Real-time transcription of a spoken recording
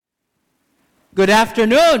Good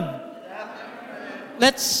afternoon.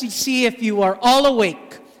 Let's see if you are all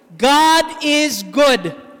awake. God is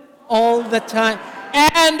good all the time.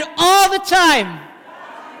 And all the time.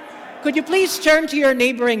 Could you please turn to your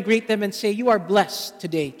neighbor and greet them and say, you are blessed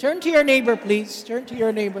today. Turn to your neighbor, please. Turn to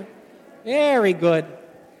your neighbor. Very good.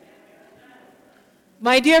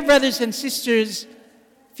 My dear brothers and sisters,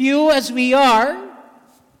 few as we are,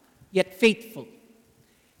 yet faithful.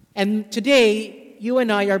 And today, you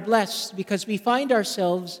and I are blessed because we find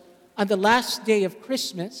ourselves on the last day of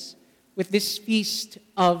Christmas with this feast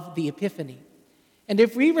of the Epiphany. And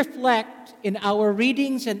if we reflect in our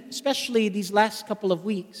readings, and especially these last couple of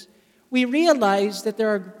weeks, we realize that there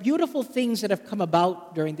are beautiful things that have come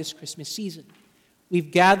about during this Christmas season.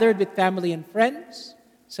 We've gathered with family and friends.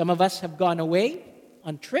 Some of us have gone away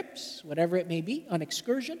on trips, whatever it may be, on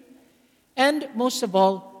excursion. And most of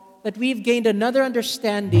all, that we've gained another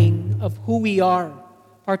understanding of who we are,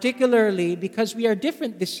 particularly because we are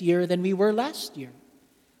different this year than we were last year.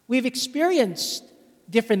 We've experienced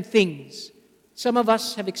different things. Some of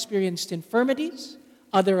us have experienced infirmities.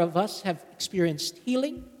 Other of us have experienced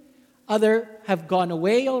healing. Other have gone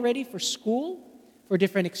away already for school, for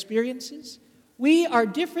different experiences. We are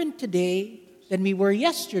different today than we were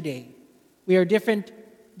yesterday. We are different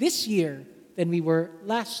this year than we were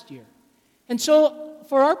last year. And so,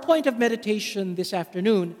 for our point of meditation this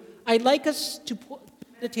afternoon, I'd like us to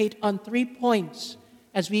meditate on 3 points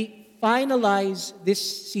as we finalize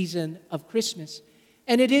this season of Christmas.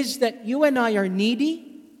 And it is that you and I are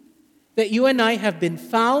needy, that you and I have been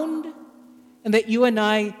found, and that you and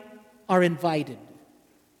I are invited.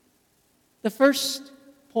 The first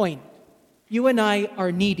point, you and I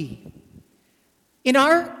are needy. In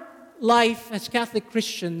our life as Catholic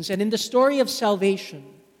Christians and in the story of salvation,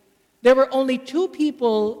 there were only 2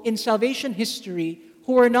 people in salvation history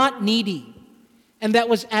who were not needy, and that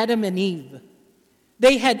was Adam and Eve.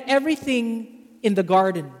 They had everything in the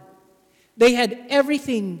garden. They had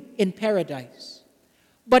everything in paradise.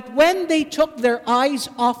 But when they took their eyes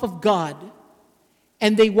off of God,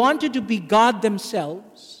 and they wanted to be God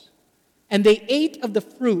themselves, and they ate of the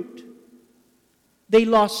fruit, they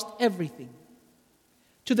lost everything.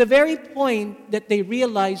 To the very point that they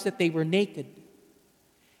realized that they were naked.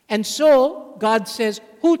 And so, God says,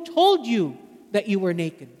 who told you that you were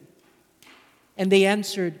naked? And they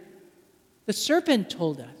answered, the serpent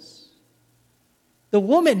told us. The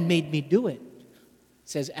woman made me do it,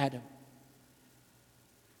 says Adam.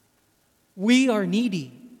 We are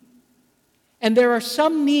needy. And there are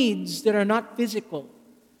some needs that are not physical.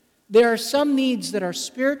 There are some needs that are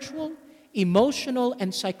spiritual, emotional,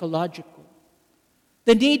 and psychological.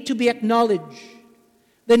 The need to be acknowledged.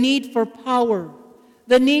 The need for power.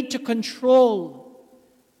 The need to control.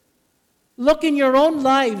 Look in your own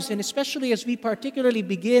lives, and especially as we particularly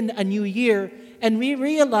begin a new year, and we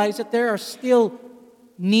realize that there are still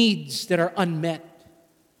needs that are unmet.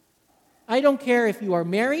 I don't care if you are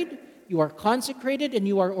married, you are consecrated, and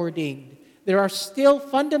you are ordained. There are still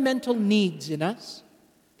fundamental needs in us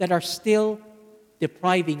that are still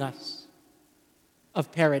depriving us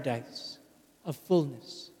of paradise, of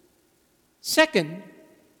fullness. Second,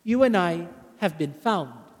 you and I have been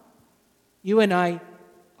found. You and I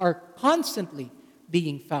are constantly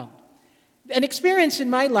being found. An experience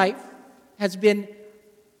in my life has been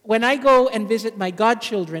when I go and visit my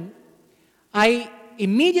godchildren, I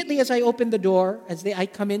immediately as I open the door, I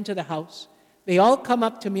come into the house, they all come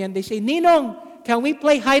up to me and they say, Ninong, can we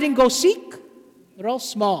play hide and go seek? They're all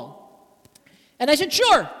small. And I said,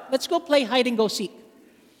 sure, let's go play hide and go seek.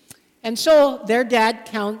 And so their dad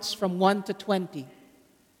counts from 1 to 20.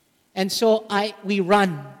 And so we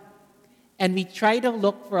run, and we try to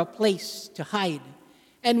look for a place to hide.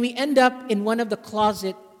 And we end up in one of the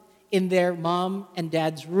closets in their mom and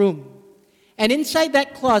dad's room. And inside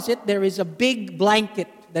that closet, there is a big blanket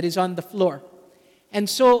that is on the floor. And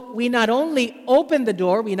so we not only open the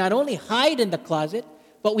door, we not only hide in the closet,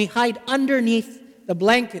 but we hide underneath the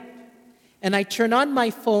blanket. And I turn on my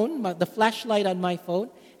phone, the flashlight on my phone,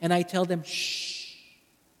 and I tell them, shh,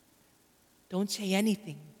 don't say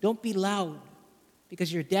anything. Don't be loud,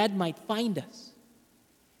 because your dad might find us.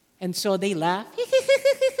 And so they laugh.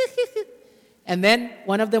 And then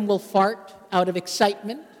one of them will fart out of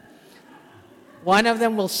excitement. One of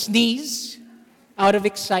them will sneeze out of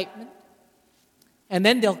excitement. And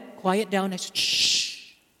then they'll quiet down and say,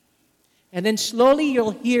 shh. And then slowly you'll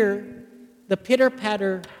hear the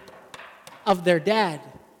pitter-patter of their dad.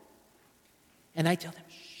 And I tell them,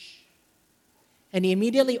 shh. And he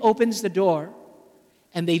immediately opens the door,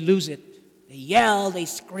 and they lose it. They yell, they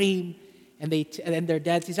scream, and their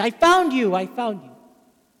dad says, I found you.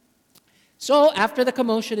 So after the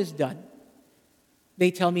commotion is done,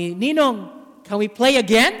 They tell me, Ninong, can we play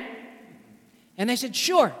again? And I said,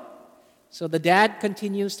 sure. So the dad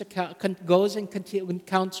continues to goes and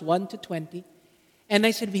counts 1 to 20. And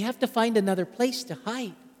I said, we have to find another place to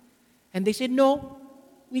hide. And they said, no,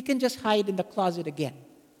 we can just hide in the closet again.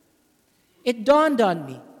 It dawned on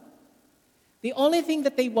me. The only thing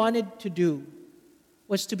that they wanted to do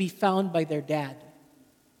was to be found by their dad.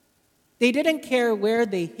 They didn't care where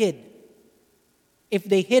they hid. If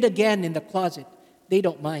they hid again in the closet, they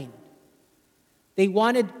don't mind. They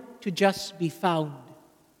wanted to just be found.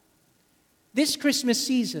 This Christmas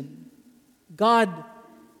season, God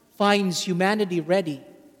finds humanity ready,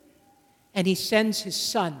 and He sends His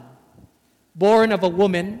Son, born of a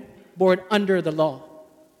woman, born under the law.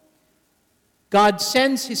 God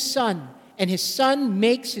sends His Son, and His Son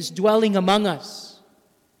makes His dwelling among us.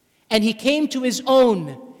 And He came to His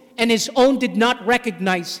own, and His own did not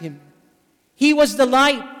recognize Him. He was the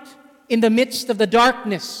light in the midst of the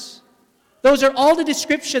darkness. Those are all the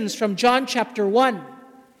descriptions from John chapter 1.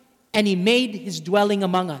 And He made His dwelling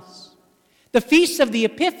among us. The Feast of the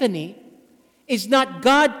Epiphany is not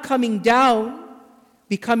God coming down,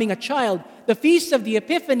 becoming a child. The Feast of the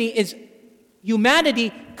Epiphany is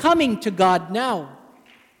humanity coming to God now.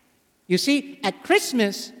 You see, at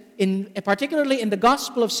Christmas, particularly in the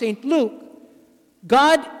Gospel of St. Luke,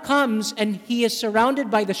 God comes and He is surrounded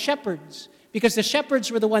by the shepherds because the shepherds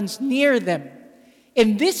were the ones near them.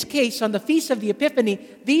 In this case, on the Feast of the Epiphany,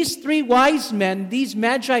 these 3 wise men, these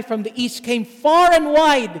magi from the east, came far and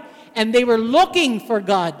wide, and they were looking for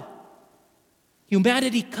God.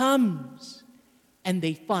 Humanity comes, and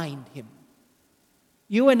they find Him.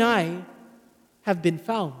 You and I have been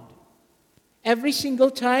found. Every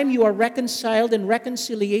single time you are reconciled in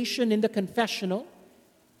reconciliation in the confessional,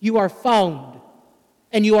 you are found,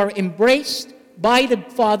 and you are embraced by the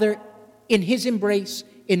Father in His embrace,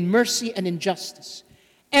 in mercy and in justice.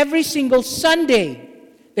 Every single Sunday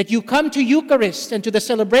that you come to Eucharist and to the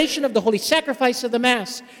celebration of the Holy Sacrifice of the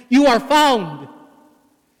Mass, you are found.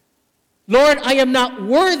 Lord, I am not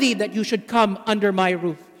worthy that you should come under my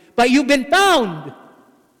roof, but you've been found.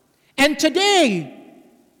 And today,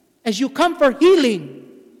 as you come for healing,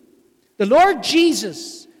 the Lord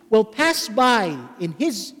Jesus will pass by in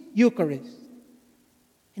His Eucharist,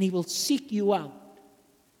 and He will seek you out.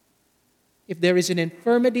 If there is an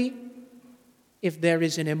infirmity, if there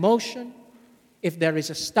is an emotion, if there is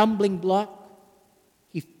a stumbling block,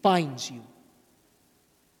 He finds you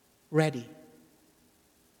ready.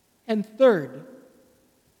 And third,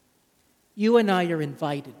 you and I are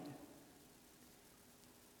invited.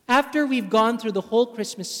 After we've gone through the whole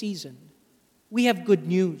Christmas season, we have good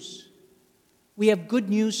news. We have good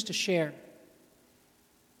news to share.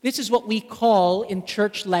 This is what we call in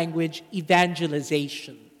church language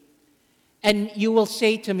evangelization. And you will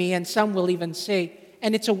say to me, and some will even say,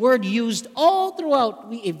 and it's a word used all throughout,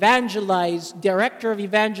 we evangelize, director of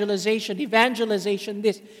evangelization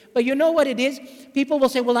this. But you know what it is? People will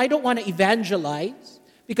say, well, I don't want to evangelize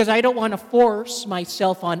because I don't want to force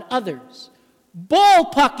myself on others.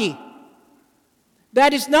 Bullpucky!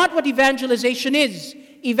 That is not what evangelization is.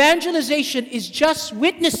 Evangelization is just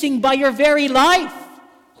witnessing by your very life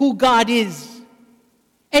who God is.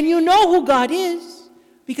 And you know who God is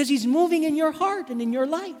because He's moving in your heart and in your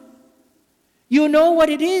life. You know what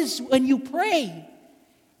it is when you pray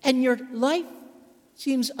and your life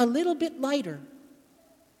seems a little bit lighter.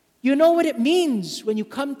 You know what it means when you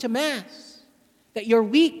come to Mass, that your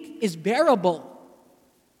week is bearable.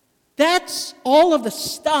 That's all of the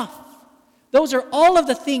stuff. Those are all of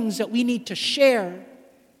the things that we need to share,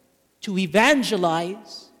 to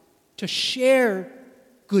evangelize, to share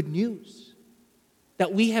good news.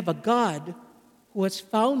 That we have a God who has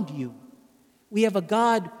found you. We have a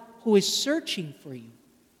God who is searching for you.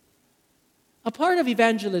 A part of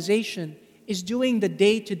evangelization is doing the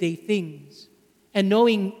day-to-day things and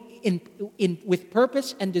knowing with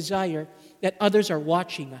purpose and desire that others are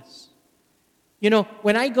watching us. You know,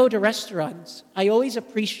 when I go to restaurants, I always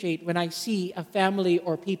appreciate when I see a family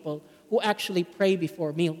or people who actually pray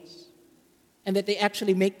before meals and that they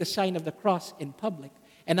actually make the sign of the cross in public.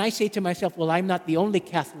 And I say to myself, well, I'm not the only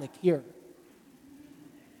Catholic here.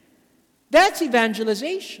 That's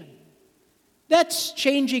evangelization. That's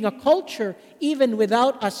changing a culture even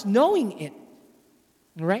without us knowing it.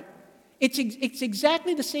 All right? It's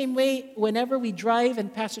exactly the same way whenever we drive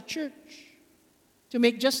and pass a church to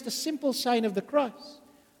make just a simple sign of the cross.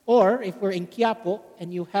 Or if we're in Quiapo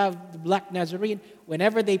and you have the Black Nazarene,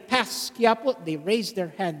 whenever they pass Quiapo, they raise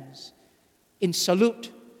their hands in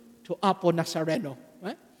salute to Apo Nazareno.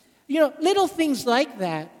 Right? You know, little things like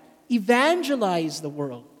that evangelize the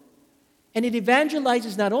world. And it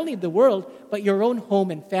evangelizes not only the world, but your own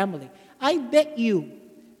home and family. I bet you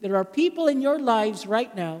there are people in your lives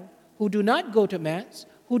right now who do not go to Mass,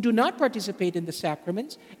 who do not participate in the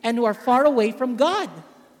sacraments, and who are far away from God.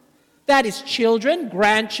 That is children,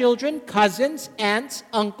 grandchildren, cousins, aunts,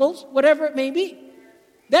 uncles, whatever it may be.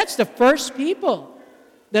 That's the first people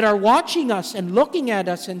that are watching us and looking at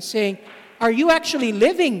us and saying, are you actually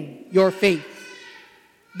living your faith?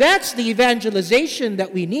 That's the evangelization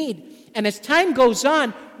that we need. And as time goes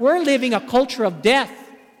on, we're living a culture of death.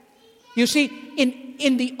 You see,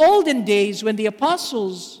 in the olden days when the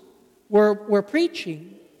apostles were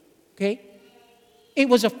preaching, okay, it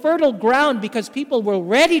was a fertile ground because people were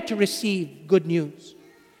ready to receive good news.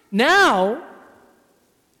 Now,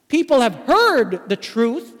 people have heard the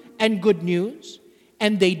truth and good news,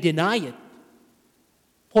 and they deny it.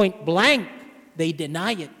 Point blank, they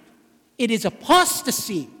deny it. It is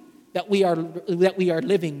apostasy that we are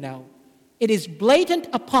living now. It is blatant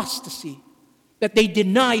apostasy that they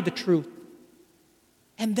deny the truth.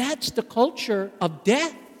 And that's the culture of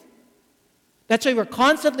death. That's why we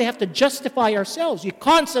constantly have to justify ourselves. We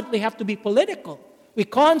constantly have to be political. We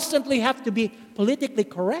constantly have to be politically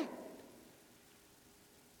correct.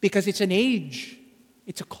 Because it's an age.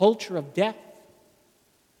 It's a culture of death.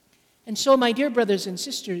 And so, my dear brothers and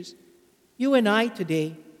sisters, you and I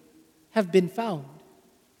today have been found.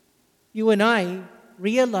 You and I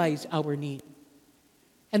realize our need.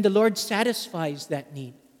 And the Lord satisfies that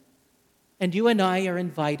need. And you and I are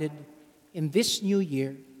invited in this new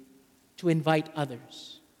year to invite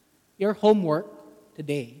others. Your homework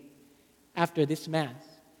today, after this Mass,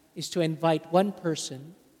 is to invite one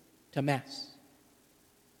person to Mass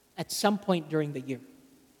at some point during the year.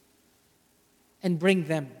 And bring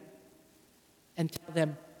them and tell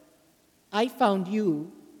them, I found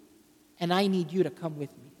you and I need you to come with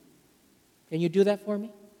me. Can you do that for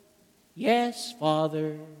me? Yes,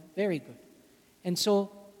 Father. Very good. And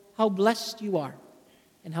so, how blessed you are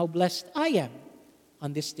and how blessed I am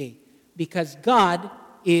on this day. Because God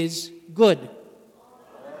is good.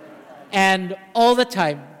 And all the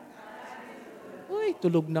time. Uy,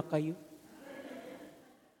 tulog na kayo.